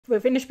We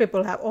Finnish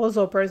people have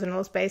also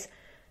personal space,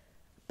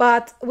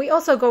 but we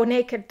also go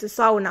naked to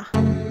sauna.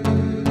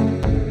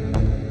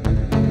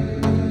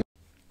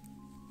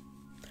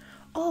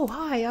 Oh,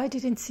 hi, I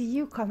didn't see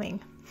you coming.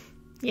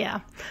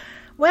 Yeah.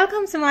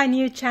 Welcome to my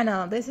new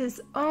channel. This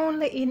is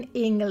only in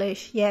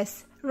English.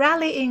 Yes,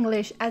 rally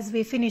English, as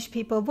we Finnish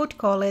people would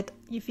call it.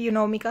 If you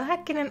know Mika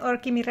Häkkinen or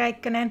Kimi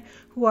Räikkönen,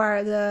 who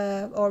are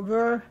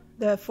were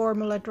the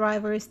Formula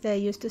drivers, they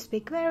used to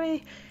speak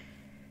very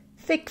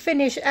thick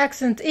Finnish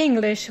accent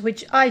English,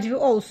 which I do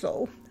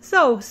also.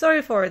 So,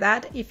 sorry for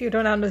that. If you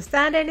don't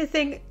understand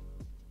anything,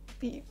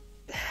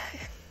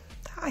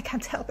 I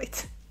can't help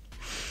it.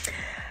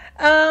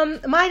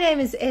 My name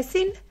is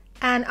Esin,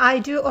 and I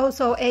do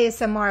also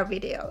ASMR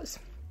videos,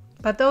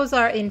 but those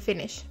are in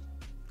Finnish.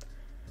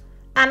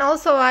 And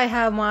also I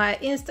have my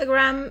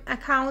Instagram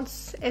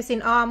accounts,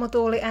 Esin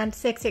Aamutuuli and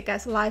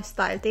Seksikäs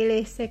Lifestyle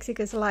Tili,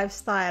 Seksikäs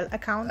Lifestyle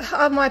account.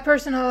 My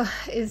personal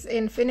is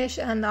in Finnish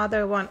and the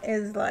other one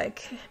is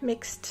like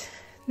mixed.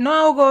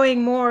 Now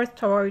going more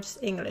towards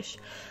English.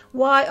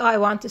 Why I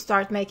want to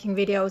start making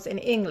videos in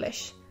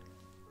English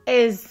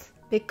is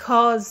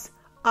because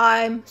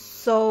I'm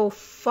so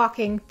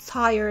fucking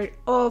tired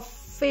of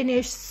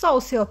Finnish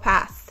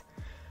sociopaths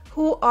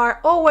who are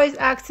always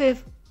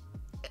active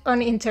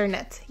on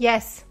internet.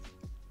 Yes,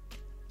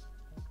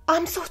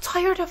 I'm so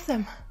tired of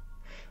them.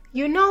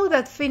 You know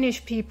that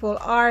Finnish people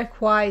are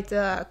quite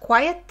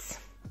quiet,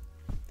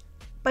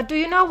 but do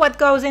you know what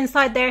goes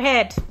inside their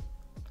head?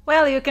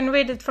 Well, you can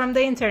read it from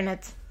the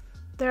internet.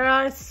 There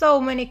are so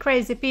many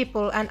crazy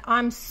people and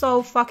I'm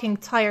so fucking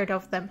tired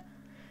of them.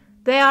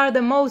 They are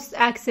the most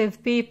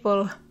active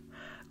people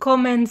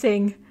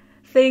commenting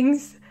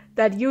things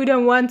that you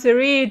don't want to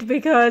read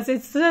because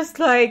it's just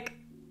like,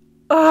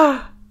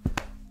 oh.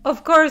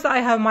 Of course, I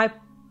have my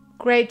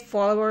great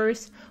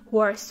followers who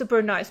are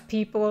super nice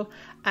people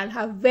and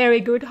have very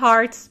good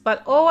hearts,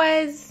 but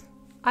always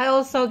I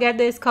also get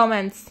these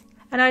comments.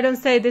 And I don't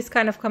say this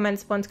kind of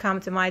comments won't come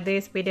to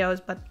these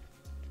videos, but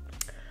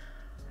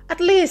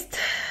at least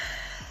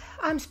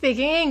I'm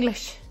speaking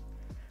English.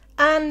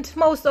 And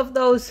most of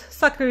those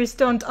suckers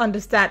don't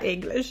understand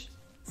English.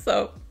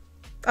 So,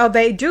 oh,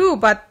 they do,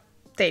 but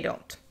they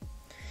don't,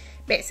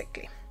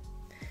 basically.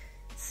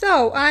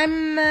 So,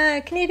 I'm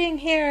knitting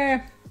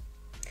here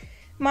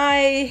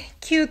my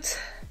cute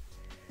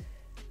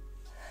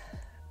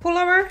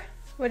pullover.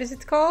 What is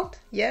it called?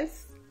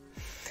 Yes.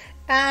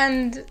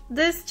 And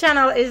this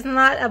channel is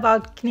not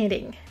about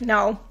knitting.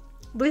 No.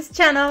 This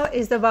channel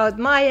is about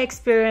my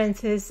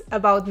experiences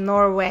about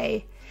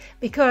Norway.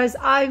 Because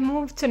I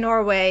moved to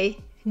Norway,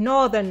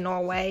 Northern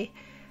Norway,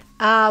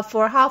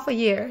 for half a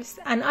year.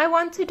 And I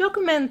want to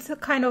document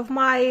kind of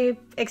my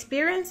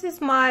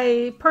experiences,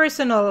 my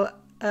personal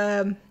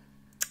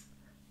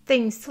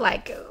things,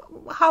 like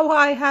how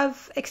I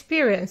have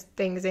experienced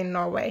things in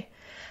Norway.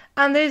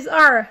 And these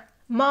are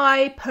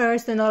my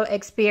personal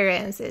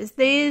experiences.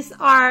 These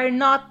are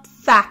not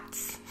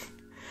facts.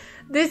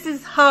 This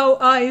is how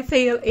I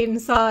feel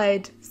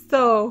inside.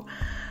 So,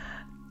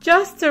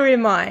 just to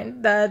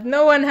remind that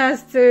no one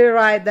has to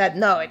write that,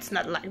 no, it's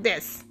not like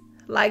this,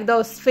 like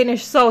those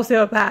Finnish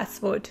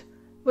sociopaths would.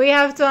 We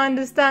have to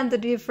understand the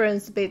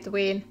difference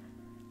between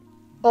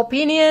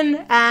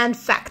opinion and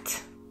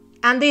fact.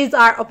 And these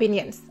are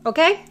opinions,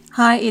 okay?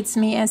 Hi, it's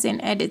me Esin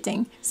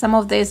editing. Some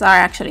of these are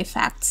actually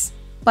facts,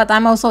 but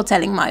I'm also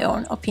telling my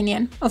own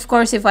opinion. Of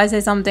course, if I say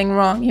something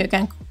wrong, you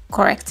can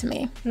correct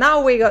me.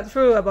 Now we got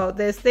through about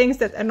these things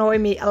that annoy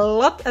me a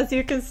lot. As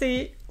you can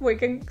see, we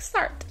can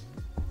start.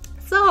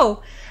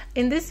 So,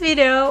 in this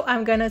video,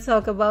 I'm gonna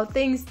talk about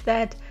things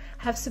that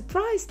have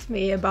surprised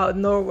me about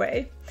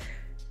Norway.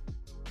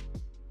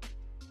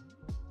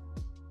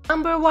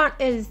 Number one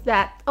is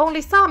that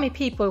only Sami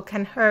people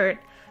can herd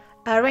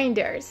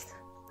reindeers.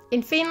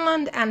 In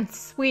Finland and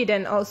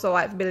Sweden also,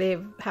 I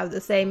believe, have the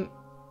same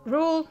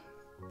rule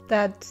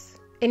that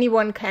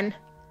anyone can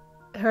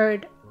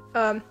herd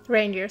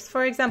reindeers.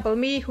 For example,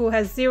 me, who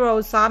has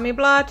 0 Sami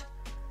blood,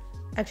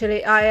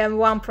 actually I am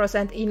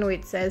 1%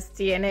 Inuit, says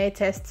DNA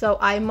test, so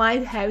I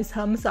might have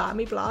some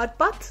Sami blood,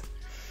 but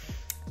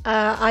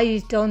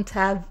I don't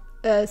have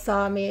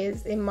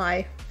Samis in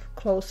my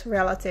close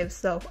relatives,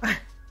 so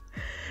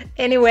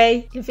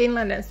anyway, in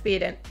Finland and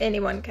Sweden,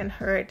 anyone can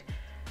herd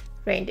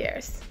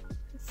reindeers.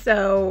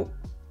 So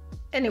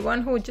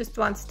anyone who just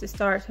wants to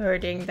start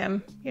herding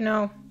them, you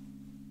know,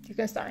 you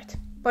can start.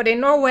 But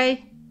in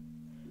Norway,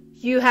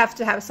 you have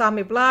to have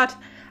Sami blood,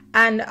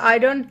 and I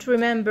don't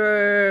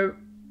remember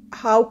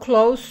how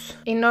close.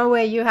 In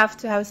Norway, you have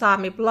to have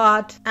Sami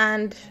blood,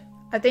 and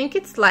I think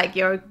it's like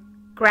your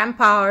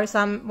grandpa or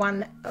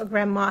someone,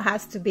 grandma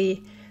has to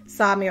be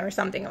Sami or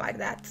something like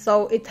that.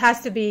 So it has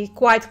to be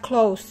quite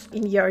close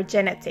in your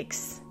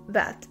genetics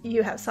that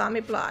you have Sami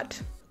blood.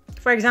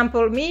 For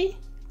example, me,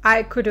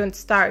 I couldn't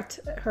start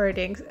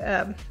herding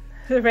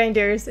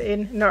reindeers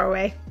in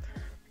Norway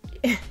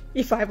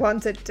if I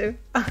wanted to.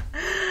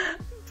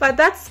 But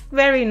that's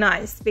very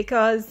nice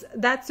because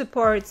that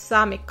supports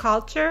Sami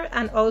culture,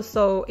 and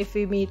also if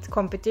we meet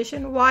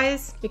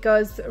competition-wise,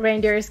 because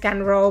reindeers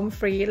can roam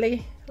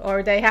freely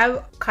or they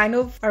have kind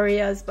of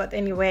areas, but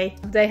anyway,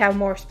 they have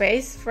more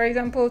space, for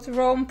example, to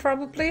roam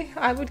probably,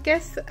 I would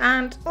guess.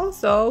 And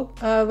also,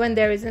 when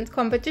there isn't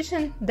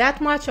competition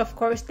that much, of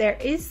course, there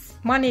is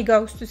money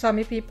goes to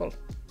Sami people.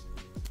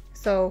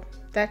 So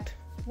that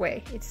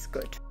way it's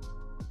good.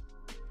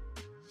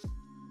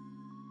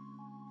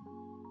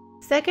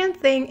 Second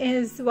thing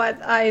is what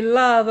I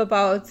love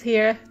about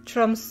here,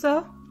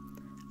 Tromsø.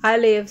 I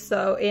live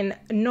in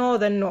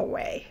northern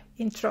Norway,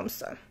 in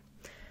Tromsø.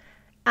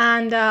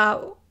 And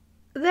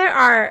there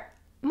are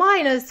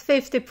minus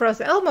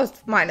 50%,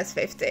 almost minus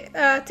 50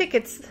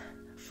 tickets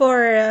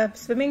for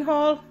swimming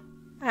hall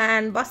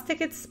and bus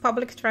tickets,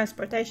 public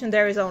transportation.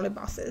 There is only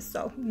buses,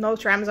 so no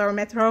trams or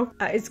metro.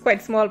 It's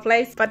quite small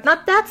place, but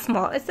not that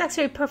small. It's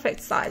actually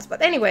perfect size.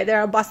 But anyway, there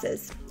are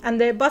buses, and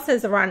the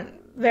buses run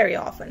very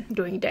often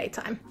during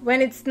daytime.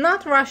 When it's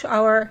not rush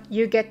hour,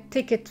 you get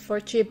ticket for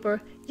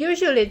cheaper.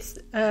 Usually it's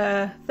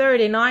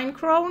 39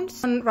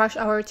 crowns. One rush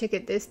hour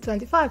ticket is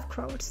 25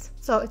 crowns.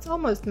 So it's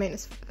almost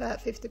minus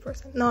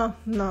 50%. No,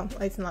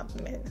 it's not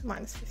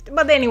minus 50.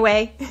 But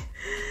anyway,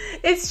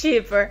 it's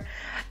cheaper.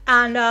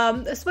 And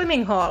the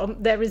swimming hall,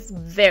 there is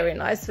very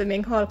nice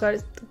swimming hall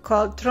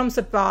called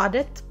Tromsø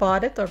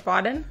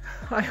Baden.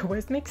 I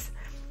always mix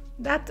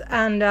that.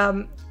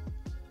 And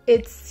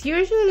it's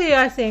usually,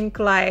 I think,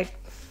 like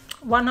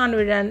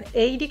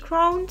 180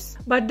 crowns,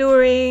 but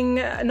during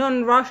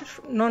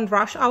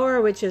non-rush hour,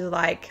 which is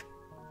like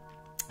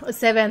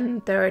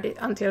 7:30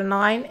 until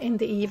 9 in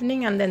the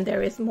evening, and then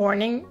there is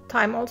morning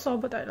time also,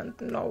 but I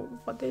don't know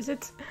what is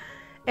it.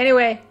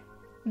 Anyway,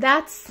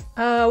 that's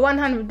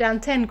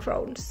 110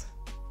 crowns.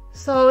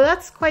 So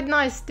that's quite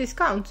nice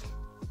discount.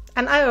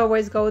 And I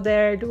always go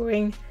there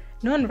during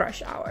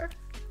non-rush hour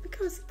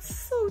because it's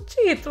so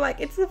cheap,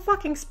 like it's a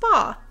fucking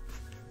spa.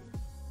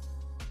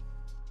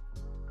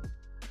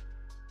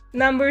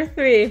 Number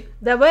 3,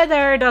 the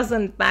weather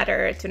doesn't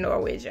matter to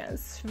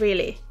Norwegians,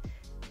 really.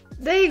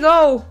 They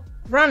go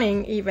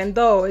running even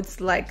though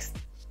it's like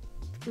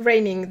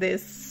raining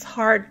this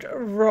hard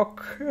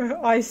rock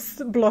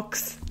ice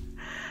blocks.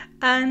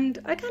 And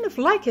I kind of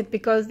like it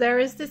because there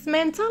is this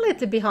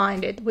mentality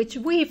behind it, which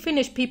we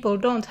Finnish people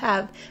don't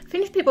have.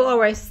 Finnish people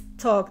always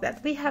talk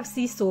that we have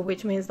sisu,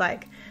 which means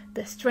like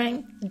the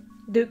strength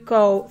to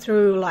go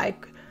through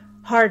like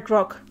hard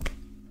rock.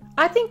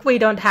 I think we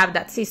don't have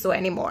that sisu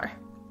anymore.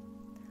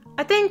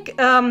 I think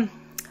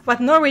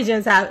what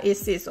Norwegians have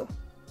is sisu,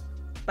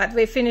 but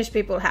we Finnish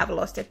people have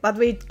lost it. But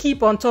we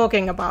keep on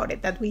talking about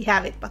it, that we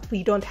have it, but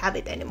we don't have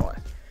it anymore.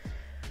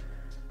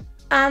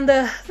 And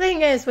the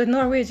thing is with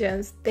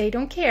Norwegians, they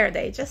don't care,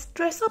 they just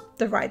dress up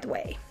the right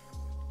way.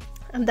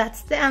 And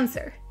that's the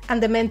answer.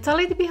 And the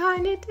mentality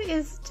behind it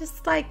is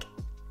just like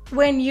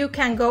when you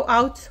can go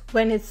out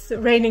when it's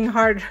raining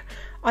hard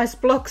ice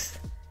blocks,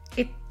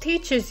 it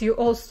teaches you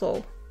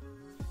also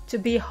to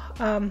be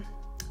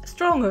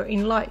stronger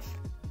in life.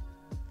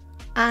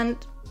 And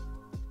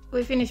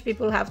we Finnish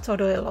people have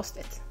totally lost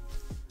it,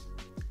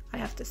 I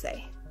have to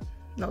say.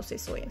 No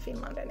sisu in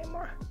Finland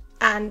anymore.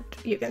 And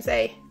you can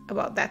say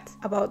about that,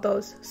 about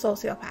those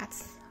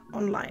sociopaths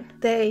online.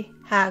 They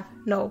have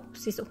no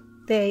sisu.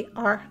 They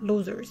are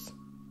losers.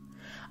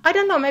 I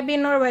don't know, maybe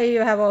in Norway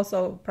you have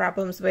also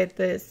problems with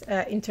this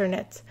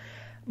internet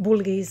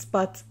bullies,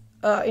 but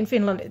in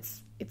Finland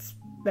it's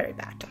very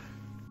bad.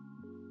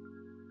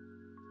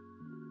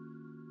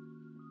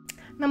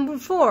 Number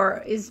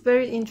 4 is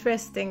very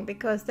interesting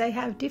because they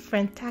have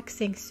different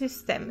taxing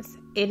systems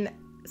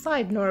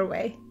inside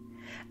Norway.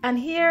 And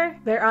here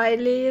where I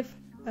live,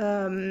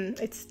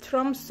 it's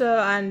Tromsø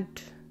and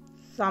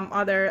some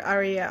other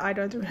area, I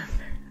don't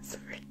remember,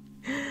 sorry.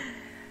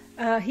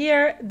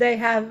 Here they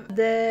have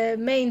the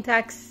main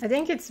tax, I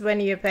think it's when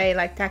you pay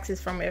like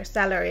taxes from your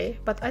salary,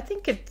 but I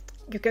think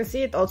you can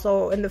see it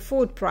also in the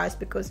food price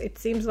because it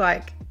seems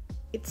like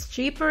it's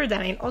cheaper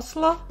than in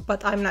Oslo,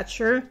 but I'm not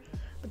sure.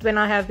 But when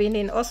I have been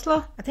in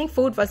Oslo, I think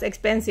food was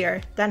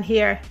expensive than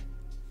here,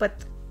 but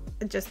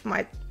I just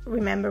might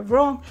remember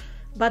wrong.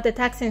 But the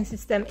taxing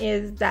system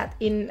is that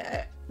in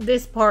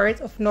this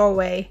part of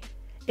Norway,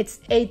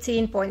 it's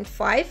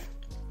 18.5.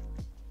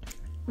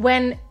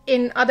 When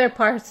in other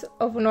parts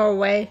of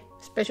Norway,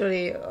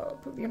 especially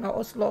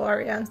Oslo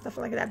area and stuff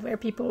like that, where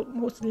people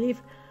mostly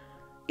live,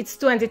 it's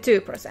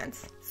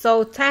 22%.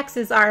 So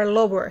taxes are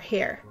lower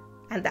here,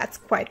 and that's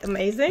quite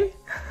amazing,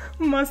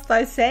 must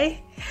I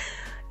say.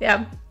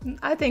 Yeah,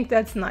 I think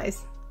that's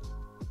nice.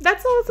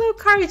 That also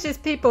encourages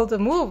people to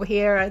move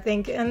here, I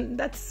think, and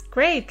that's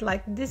great.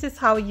 Like, this is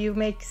how you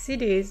make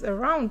cities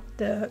around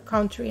the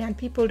country, and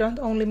people don't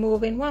only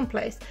move in one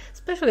place.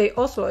 Especially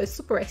Oslo is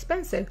super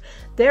expensive.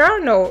 There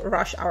are no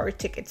rush hour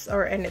tickets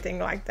or anything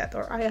like that,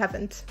 or I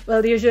haven't.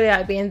 Well, usually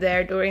I've been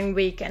there during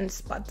weekends,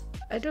 but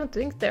I don't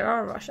think there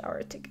are rush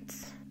hour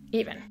tickets,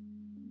 even.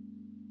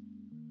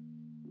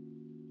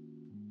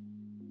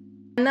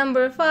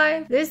 Number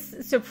 5, this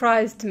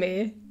surprised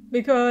me,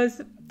 because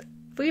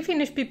we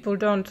Finnish people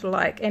don't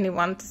like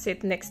anyone to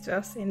sit next to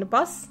us in the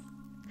bus.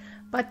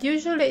 But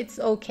usually it's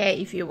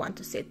okay if you want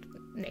to sit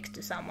next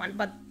to someone,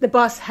 but the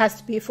bus has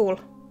to be full.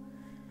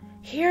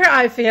 Here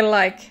I feel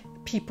like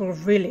people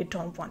really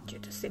don't want you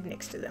to sit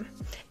next to them.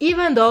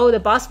 Even though the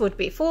bus would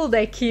be full,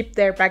 they keep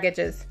their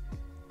backpacks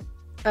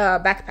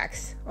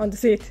on the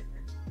seat.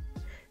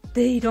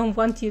 They don't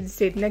want you to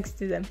sit next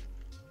to them.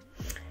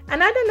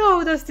 And I don't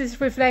know, does this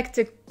reflect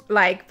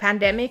like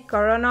pandemic,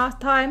 corona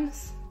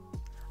times?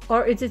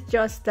 Or is it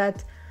just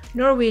that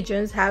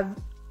Norwegians have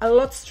a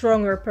lot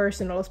stronger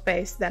personal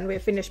space than we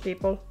Finnish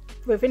people?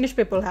 We Finnish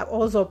people have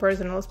also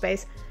personal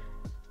space,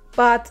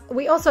 but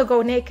we also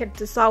go naked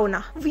to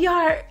sauna. We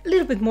are a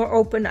little bit more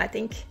open, I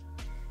think.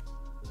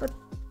 But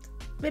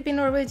maybe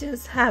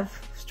Norwegians have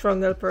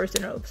stronger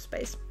personal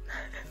space.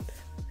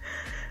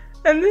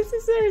 And this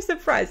is very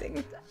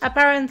surprising.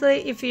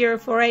 Apparently, if you're a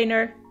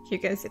foreigner, you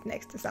can sit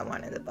next to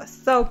someone in the bus.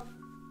 So,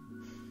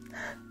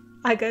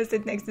 I can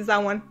sit next to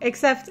someone.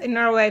 Except in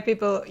Norway,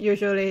 people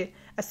usually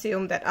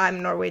assume that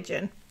I'm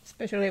Norwegian.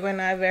 Especially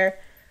when I wear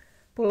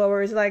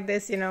pullovers like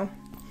this, you know.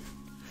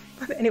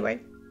 But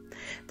anyway,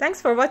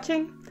 thanks for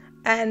watching.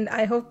 And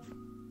I hope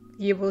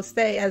you will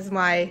stay as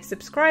my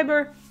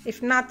subscriber.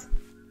 If not,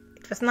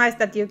 it was nice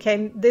that you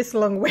came this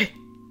long way.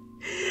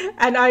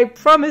 And I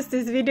promise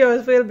these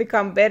videos will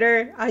become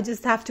better. I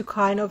just have to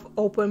kind of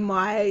open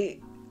my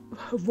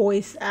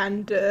voice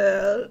and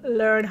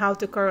learn how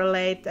to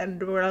correlate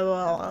and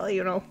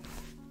you know.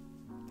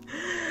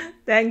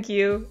 Thank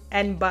you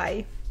and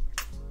bye.